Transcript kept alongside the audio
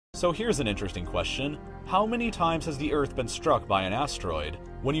So here's an interesting question. How many times has the Earth been struck by an asteroid?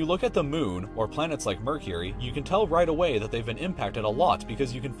 When you look at the Moon, or planets like Mercury, you can tell right away that they've been impacted a lot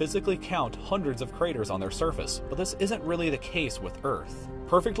because you can physically count hundreds of craters on their surface, but this isn't really the case with Earth.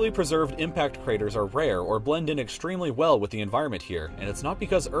 Perfectly preserved impact craters are rare or blend in extremely well with the environment here, and it's not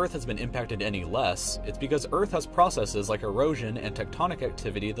because Earth has been impacted any less, it's because Earth has processes like erosion and tectonic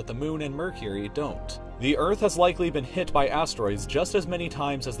activity that the Moon and Mercury don't. The Earth has likely been hit by asteroids just as many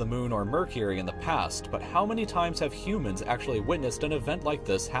times as the Moon or Mercury in the past, but how many times have humans actually witnessed an event like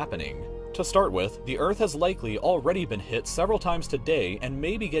this happening? To start with, the Earth has likely already been hit several times today and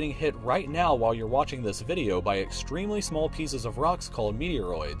may be getting hit right now while you're watching this video by extremely small pieces of rocks called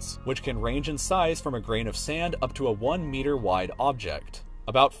meteoroids, which can range in size from a grain of sand up to a 1-meter wide object.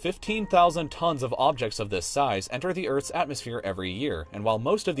 About 15,000 tons of objects of this size enter the Earth's atmosphere every year, and while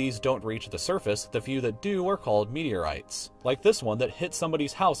most of these don't reach the surface, the few that do are called meteorites. Like this one that hit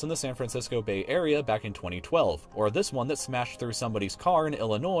somebody's house in the San Francisco Bay Area back in 2012, or this one that smashed through somebody's car in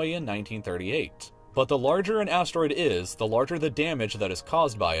Illinois in 1938. But the larger an asteroid is, the larger the damage that is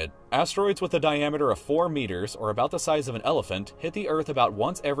caused by it. Asteroids with a diameter of 4 meters, or about the size of an elephant, hit the Earth about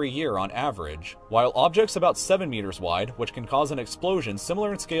once every year on average, while objects about 7 meters wide, which can cause an explosion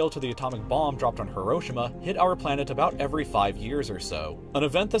similar in scale to the atomic bomb dropped on Hiroshima, hit our planet about every 5 years or so. An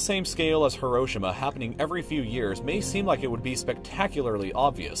event the same scale as Hiroshima happening every few years may seem like it would be spectacularly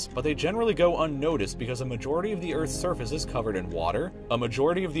obvious, but they generally go unnoticed because a majority of the Earth's surface is covered in water, a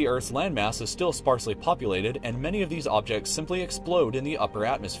majority of the Earth's landmass is still sparsely populated, and many of these objects simply explode in the upper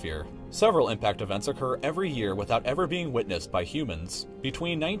atmosphere. Several impact events occur every year without ever being witnessed by humans.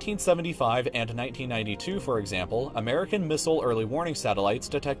 Between 1975 and 1992, for example, American missile early warning satellites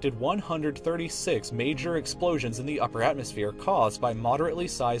detected 136 major explosions in the upper atmosphere caused by moderately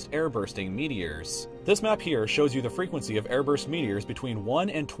sized airbursting meteors. This map here shows you the frequency of airburst meteors between 1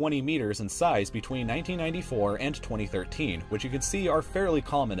 and 20 meters in size between 1994 and 2013, which you can see are fairly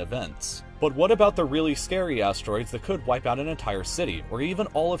common events. But what about the really scary asteroids that could wipe out an entire city, or even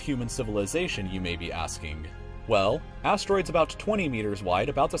all of human civilization, you may be asking? Well, asteroids about 20 meters wide,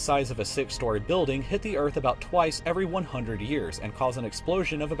 about the size of a 6-story building, hit the Earth about twice every 100 years and cause an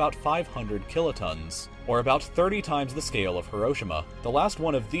explosion of about 500 kilotons, or about 30 times the scale of Hiroshima. The last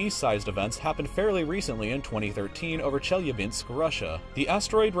one of these sized events happened fairly recently in 2013 over Chelyabinsk, Russia. The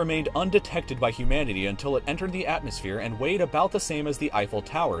asteroid remained undetected by humanity until it entered the atmosphere and weighed about the same as the Eiffel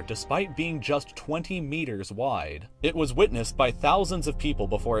Tower, despite being just 20 meters wide. It was witnessed by thousands of people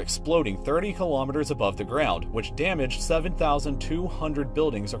before exploding 30 kilometers above the ground, which damaged 7,200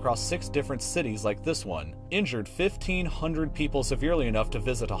 buildings across 6 different cities like this one, injured 1,500 people severely enough to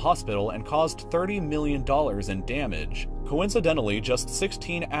visit a hospital, and caused $30 million in damage. Coincidentally, just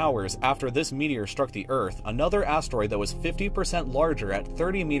 16 hours after this meteor struck the Earth, another asteroid that was 50% larger at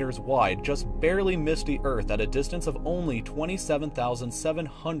 30 meters wide just barely missed the Earth at a distance of only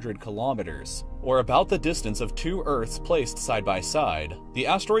 27,700 kilometers, or about the distance of 2 Earths placed side by side. The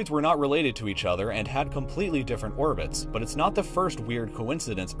asteroids were not related to each other and had completely different orbits, but it's not the first weird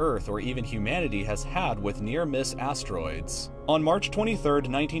coincidence Earth or even humanity has had with near-miss asteroids. On March 23,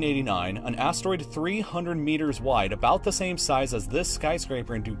 1989, an asteroid 300 meters wide, about the same size as this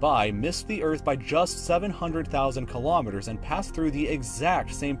skyscraper in Dubai, missed the Earth by just 700,000 kilometers and passed through the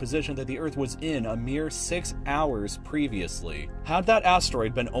exact same position that the Earth was in a mere 6 hours previously. Had that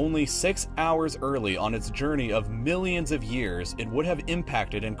asteroid been only 6 hours early on its journey of millions of years, it would have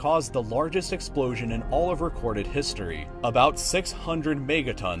impacted and caused the largest explosion in all of recorded history. About 600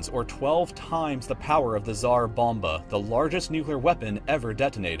 megatons, or 12 times the power of the Tsar Bomba, the largest nuclear weapon ever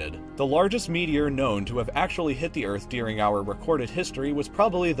detonated. The largest meteor known to have actually hit the Earth during our recorded history was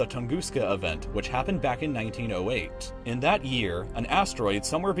probably the Tunguska event, which happened back in 1908. In that year, an asteroid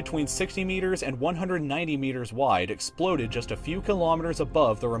somewhere between 60 meters and 190 meters wide exploded just a few kilometers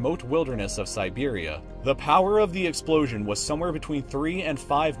above the remote wilderness of Siberia. The power of the explosion was somewhere between 3 and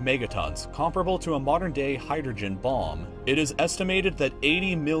 5 megatons, comparable to a modern-day hydrogen bomb. It is estimated that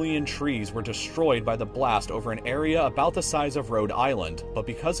 80 million trees were destroyed by the blast over an area about the size of Rhode Island, but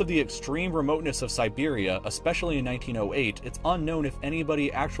because of the extreme remoteness of Siberia, especially in 1908, it's unknown if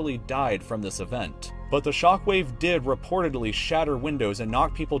anybody actually died from this event. But the shockwave did reportedly shatter windows and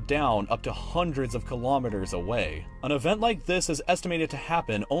knock people down up to hundreds of kilometers away. An event like this is estimated to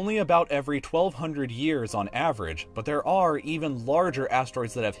happen only about every 1,200 years on average, but there are even larger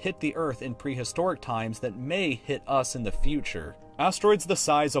asteroids that have hit the Earth in prehistoric times that may hit us in the future. Asteroids the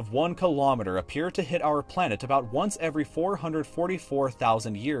size of 1 kilometer appear to hit our planet about once every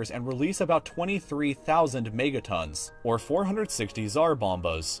 444,000 years and release about 23,000 megatons, or 460 tsar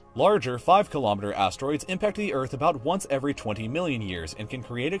bombas. Larger 5-kilometer asteroids impact the Earth about once every 20 million years and can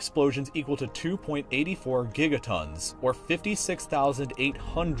create explosions equal to 2.84 gigatons, or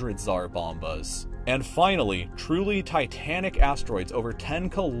 56,800 tsar bombas. And finally, truly titanic asteroids over 10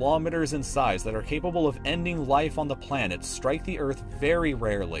 kilometers in size that are capable of ending life on the planet strike the Earth very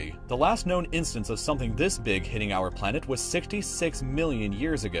rarely. The last known instance of something this big hitting our planet was 66 million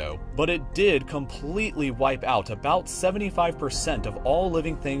years ago, but it did completely wipe out about 75% of all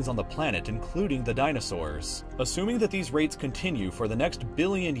living things on the planet, including the dinosaurs. Assuming that these rates continue for the next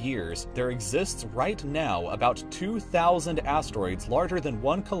billion years, there exists right now about 2,000 asteroids larger than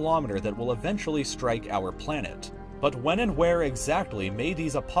 1 kilometer that will eventually strike our planet. But when and where exactly may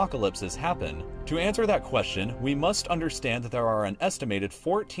these apocalypses happen? To answer that question, we must understand that there are an estimated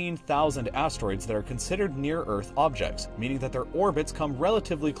 14,000 asteroids that are considered near-Earth objects, meaning that their orbits come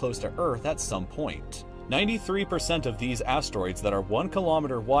relatively close to Earth at some point. 93% of these asteroids that are 1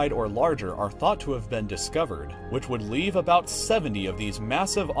 kilometer wide or larger are thought to have been discovered, which would leave about 70 of these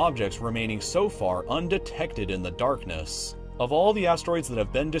massive objects remaining so far undetected in the darkness. Of all the asteroids that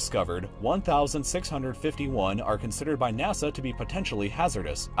have been discovered, 1,651 are considered by NASA to be potentially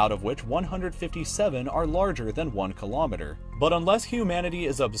hazardous, out of which 157 are larger than 1 kilometer. But unless humanity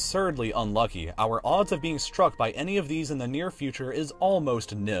is absurdly unlucky, our odds of being struck by any of these in the near future is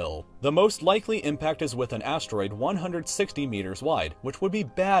almost nil. The most likely impact is with an asteroid 160 meters wide, which would be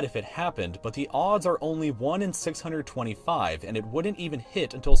bad if it happened, but the odds are only 1 in 625, and it wouldn't even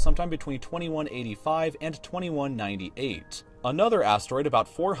hit until sometime between 2185 and 2198. Another asteroid about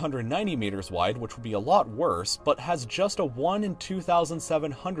 490 meters wide, which would be a lot worse, but has just a 1 in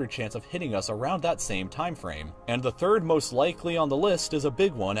 2,700 chance of hitting us around that same time frame. And the third most likely on the list is a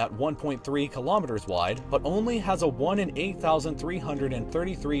big one at 1.3 kilometers wide, but only has a 1 in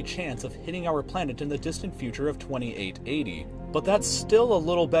 8,333 chance of hitting our planet in the distant future of 2880. But that's still a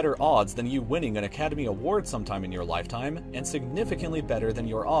little better odds than you winning an Academy Award sometime in your lifetime, and significantly better than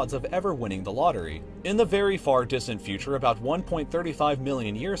your odds of ever winning the lottery. In the very far distant future, about 1.35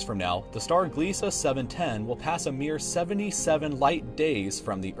 million years from now, the star Gliese 710 will pass a mere 77 light days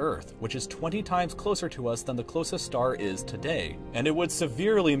from the Earth, which is 20 times closer to us than the closest star is today. And it would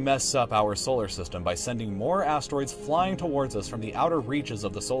severely mess up our solar system by sending more asteroids flying towards us from the outer reaches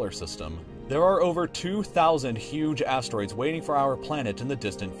of the solar system. There are over 2,000 huge asteroids waiting for our planet in the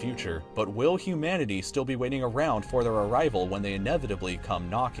distant future, but will humanity still be waiting around for their arrival when they inevitably come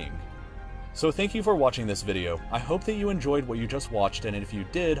knocking? So thank you for watching this video. I hope that you enjoyed what you just watched, and if you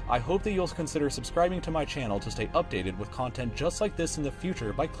did, I hope that you'll consider subscribing to my channel to stay updated with content just like this in the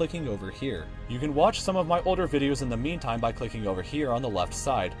future by clicking over here. You can watch some of my older videos in the meantime by clicking over here on the left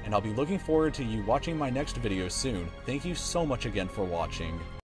side, and I'll be looking forward to you watching my next video soon. Thank you so much again for watching.